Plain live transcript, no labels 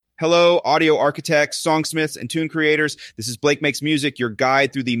Hello, audio architects, songsmiths, and tune creators. This is Blake Makes Music, your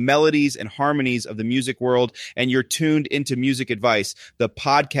guide through the melodies and harmonies of the music world, and you're tuned into Music Advice, the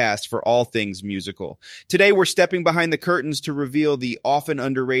podcast for all things musical. Today, we're stepping behind the curtains to reveal the often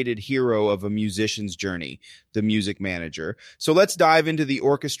underrated hero of a musician's journey, the music manager. So let's dive into the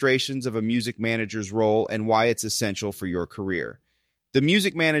orchestrations of a music manager's role and why it's essential for your career. The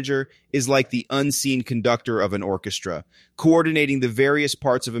music manager is like the unseen conductor of an orchestra, coordinating the various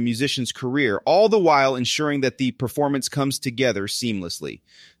parts of a musician's career, all the while ensuring that the performance comes together seamlessly.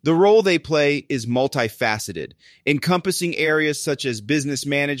 The role they play is multifaceted, encompassing areas such as business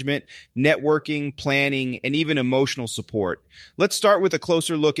management, networking, planning, and even emotional support. Let's start with a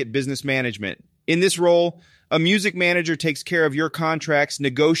closer look at business management. In this role, a music manager takes care of your contracts,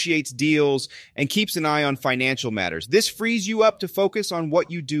 negotiates deals, and keeps an eye on financial matters. This frees you up to focus on what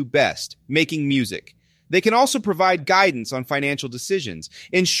you do best, making music. They can also provide guidance on financial decisions,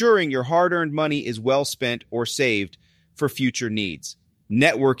 ensuring your hard-earned money is well spent or saved for future needs.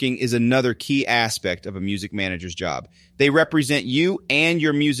 Networking is another key aspect of a music manager's job. They represent you and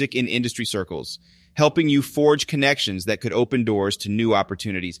your music in industry circles, helping you forge connections that could open doors to new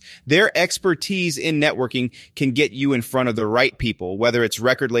opportunities. Their expertise in networking can get you in front of the right people, whether it's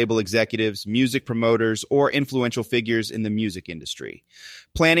record label executives, music promoters, or influential figures in the music industry.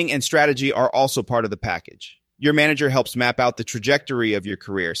 Planning and strategy are also part of the package. Your manager helps map out the trajectory of your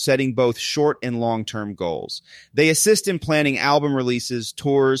career, setting both short and long-term goals. They assist in planning album releases,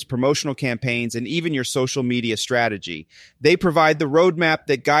 tours, promotional campaigns, and even your social media strategy. They provide the roadmap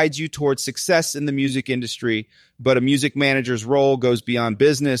that guides you towards success in the music industry, but a music manager's role goes beyond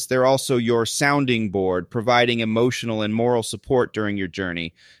business. They're also your sounding board, providing emotional and moral support during your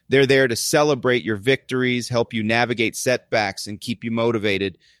journey. They're there to celebrate your victories, help you navigate setbacks, and keep you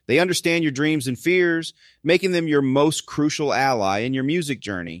motivated. They understand your dreams and fears, making them your most crucial ally in your music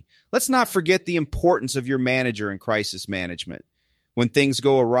journey. Let's not forget the importance of your manager in crisis management. When things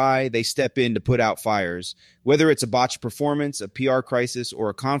go awry, they step in to put out fires. Whether it's a botched performance, a PR crisis, or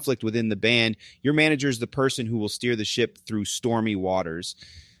a conflict within the band, your manager is the person who will steer the ship through stormy waters.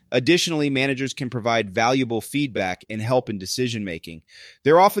 Additionally, managers can provide valuable feedback and help in decision-making.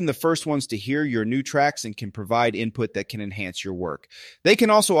 They're often the first ones to hear your new tracks and can provide input that can enhance your work. They can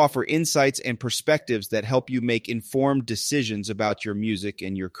also offer insights and perspectives that help you make informed decisions about your music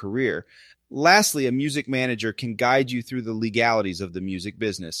and your career. Lastly, a music manager can guide you through the legalities of the music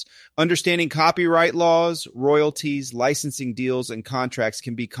business. Understanding copyright laws, royalties, licensing deals, and contracts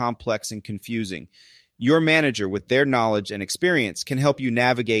can be complex and confusing. Your manager, with their knowledge and experience, can help you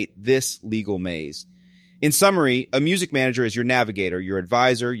navigate this legal maze. In summary, a music manager is your navigator, your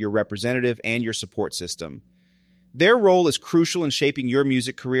advisor, your representative, and your support system. Their role is crucial in shaping your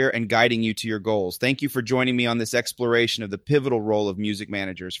music career and guiding you to your goals. Thank you for joining me on this exploration of the pivotal role of music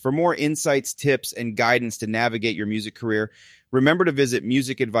managers. For more insights, tips, and guidance to navigate your music career, remember to visit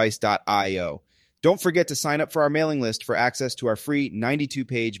musicadvice.io. Don't forget to sign up for our mailing list for access to our free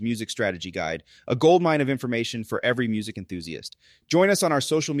 92-page music strategy guide, a goldmine of information for every music enthusiast. Join us on our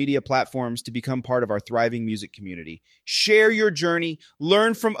social media platforms to become part of our thriving music community. Share your journey,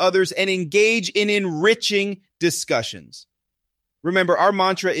 learn from others, and engage in enriching discussions. Remember, our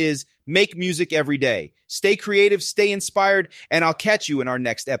mantra is make music every day. Stay creative, stay inspired, and I'll catch you in our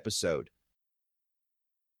next episode.